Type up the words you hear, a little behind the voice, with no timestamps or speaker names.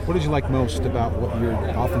What did you like most about what your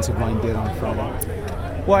offensive line did on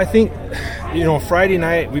Friday? Well, I think, Friday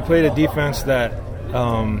night we played a defense that,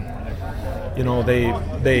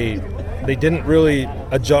 they didn't really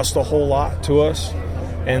adjust a whole lot to us.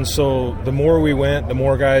 And so the more we went, the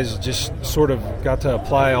more guys just sort of got to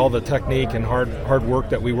apply all the technique and hard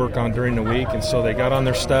work that we work on during the week. And so they got on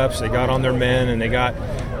their steps, they got on their men, and they got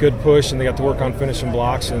good push, and they got to work on finishing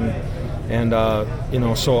blocks. So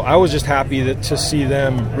I was just happy to see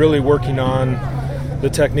them really working on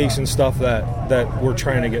the techniques and stuff that we're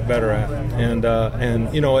trying to get better at. And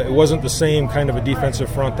it wasn't the same kind of a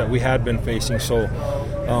defensive front that we had been facing. So,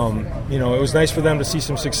 it was nice for them to see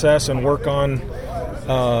some success and work on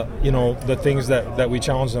the things that we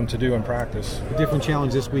challenge them to do in practice. A different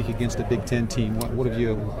challenge this week against a Big Ten team. What have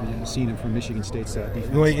you seen from Michigan State's defense?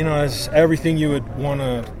 Well, it's everything you would want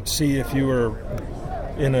to see if you were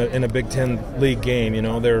in a Big Ten league game.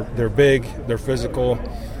 They're big, they're physical,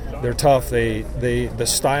 they're tough. The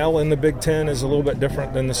style in the Big Ten is a little bit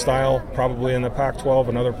different than the style probably in the Pac-12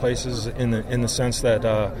 and other places in the sense that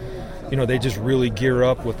they just really gear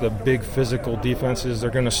up with the big physical defenses.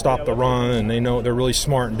 They're going to stop the run, and they know they're really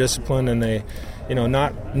smart and disciplined, and they,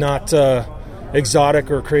 not exotic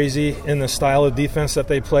or crazy in the style of defense that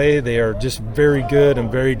they play. They are just very good and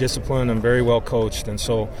very disciplined and very well coached. And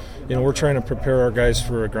so, we're trying to prepare our guys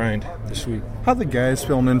for a grind this week. How the guys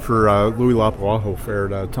filling in for Louis Lapuaho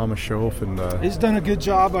fared? Thomas Schoaf and he's done a good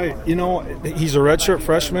job. He's a redshirt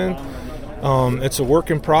freshman. It's a work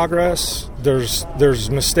in progress. There's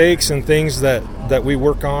mistakes and things that we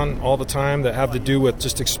work on all the time that have to do with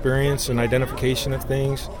just experience and identification of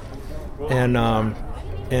things.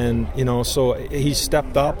 So he's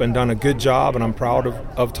stepped up and done a good job, and I'm proud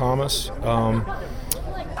of Thomas.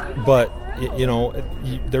 But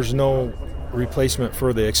there's no replacement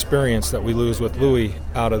for the experience that we lose with Louis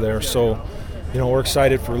out of there. So we're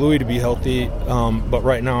excited for Louis to be healthy, but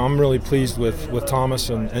right now I'm really pleased with Thomas,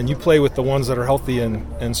 and you play with the ones that are healthy,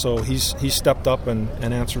 and so he's stepped up and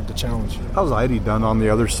answered the challenge. How's Eddie done on the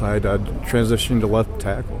other side, transitioning to left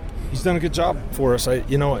tackle? He's done a good job for us.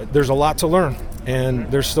 There's a lot to learn, and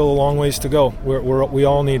there's still a long ways to go. We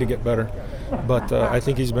all need to get better, but I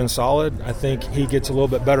think he's been solid. I think he gets a little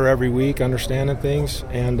bit better every week, understanding things,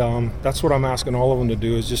 and that's what I'm asking all of them to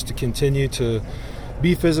do, is just to continue to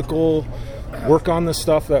be physical, work on the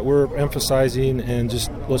stuff that we're emphasizing, and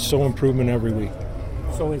just let's show improvement every week.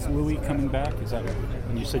 So is Louis coming back? Is that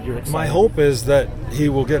when you said you're excited? My hope is that he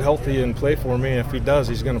will get healthy and play for me. If he does,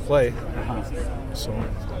 he's going to play. Uh-huh. So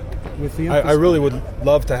with the I really would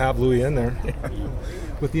love to have Louis in there.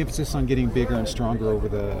 With the emphasis on getting bigger and stronger over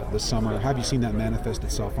the summer, have you seen that manifest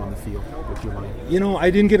itself on the field with your line?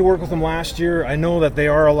 I didn't get to work with them last year. I know that they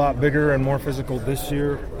are a lot bigger and more physical this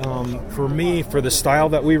year. For me, for the style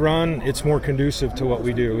that we run, it's more conducive to what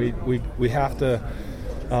we do. We have to.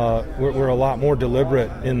 We're a lot more deliberate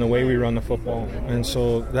in the way we run the football, and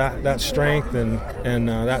so that strength and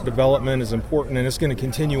that development is important, and it's going to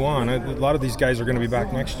continue on. A lot of these guys are going to be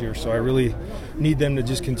back next year, so I really need them to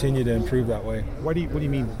just continue to improve that way. What do you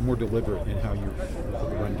mean more deliberate in how you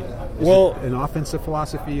run game? Is it an offensive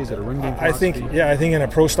philosophy? Is it a run game philosophy? I think in a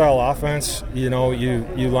pro-style offense, you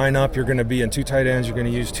line up, you're going to be in two tight ends, you're going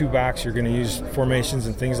to use two backs, you're going to use formations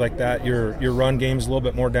and things like that. Your run game's a little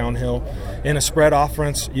bit more downhill. In a spread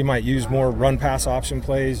offense, you might use more run-pass option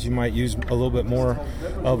plays. You might use a little bit more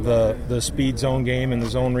of the speed zone game and the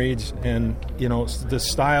zone reads. And, the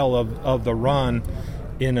style of the run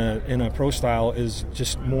in a pro style is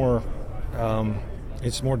just more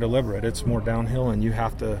it's more deliberate. It's more downhill, and you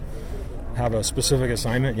have to have a specific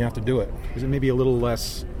assignment. You have to do it. Is it maybe a little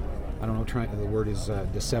less, I don't know, the word is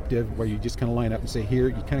deceptive, where you just kind of line up and say, here,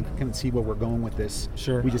 you kind of see where we're going with this.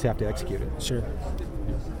 Sure. We just have to execute it. Sure.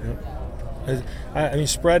 Yep. I mean,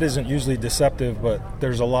 spread isn't usually deceptive, but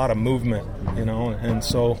there's a lot of movement, and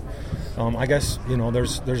so I guess,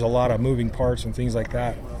 there's a lot of moving parts and things like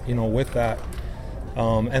that, with that,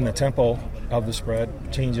 and the tempo of the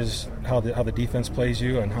spread changes how the defense plays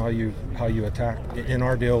you and how you attack. In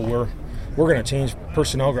our deal, we're going to change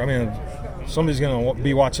personnel. I mean, somebody's going to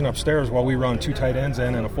be watching upstairs while we run two tight ends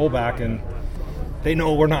in and a fullback, and they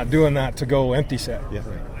know we're not doing that to go empty set. Yeah.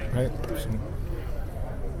 Right.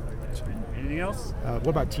 Anything else? What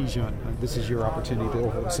about Tijon? This is your opportunity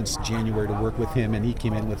since January to work with him, and he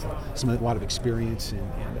came in with a lot of experience. And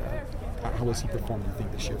how has he performed, you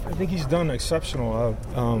think, this year? I think he's done exceptional.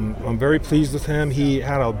 I'm very pleased with him. He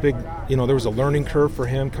had a big, there was a learning curve for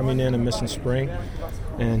him coming in and missing spring,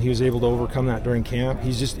 and he was able to overcome that during camp.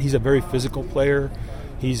 He's a very physical player.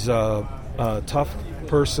 He's tough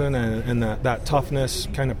person, and that toughness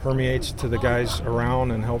kind of permeates to the guys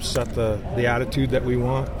around and helps set the attitude that we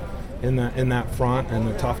want in that front, and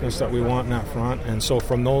the toughness that we want in that front. And so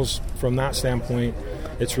from that standpoint,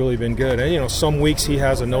 it's really been good. And some weeks he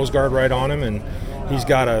has a nose guard right on him, and he's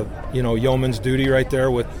got a yeoman's duty right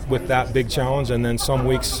there with that big challenge. And then some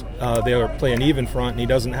weeks they play an even front, and he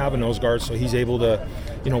doesn't have a nose guard, so he's able to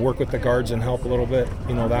work with the guards and help a little bit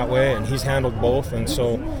that way. And he's handled both. And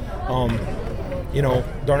so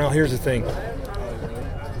Darnell, here's the thing.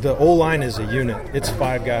 The O-line is a unit. It's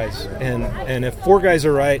 5 guys. And if 4 guys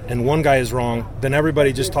are right and 1 guy is wrong, then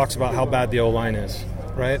everybody just talks about how bad the O-line is,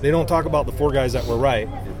 right? They don't talk about the 4 guys that were right.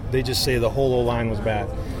 They just say the whole O-line was bad.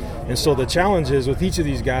 And so the challenge is with each of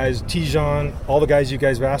these guys, Tijon, all the guys you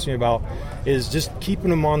guys have asked me about, is just keeping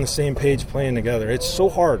them on the same page playing together. It's so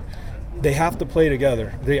hard. They have to play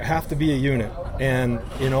together. They have to be a unit. And,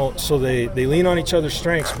 so they lean on each other's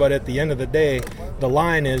strengths, but at the end of the day, the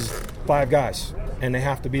line is 5 guys, and they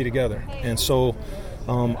have to be together. And so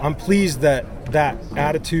I'm pleased that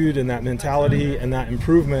attitude and that mentality and that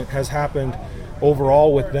improvement has happened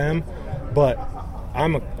overall with them, but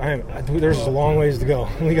there's a long ways to go.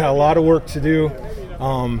 We got a lot of work to do.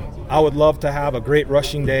 I would love to have a great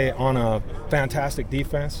rushing day on a fantastic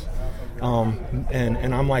defense.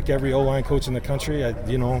 And I'm like every O-line coach in the country.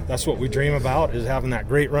 That's what we dream about, is having that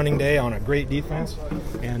great running day on a great defense.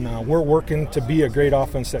 And we're working to be a great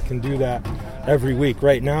offense that can do that every week.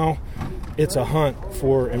 Right now, it's a hunt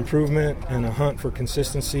for improvement and a hunt for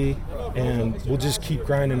consistency. And we'll just keep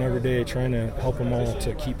grinding every day, trying to help them all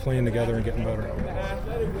to keep playing together and getting better.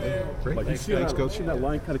 Great. Like you see, Thanks, Coach. See that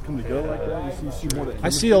line kind of come together like that. You see more. I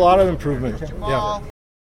see a lot of improvement. Yeah,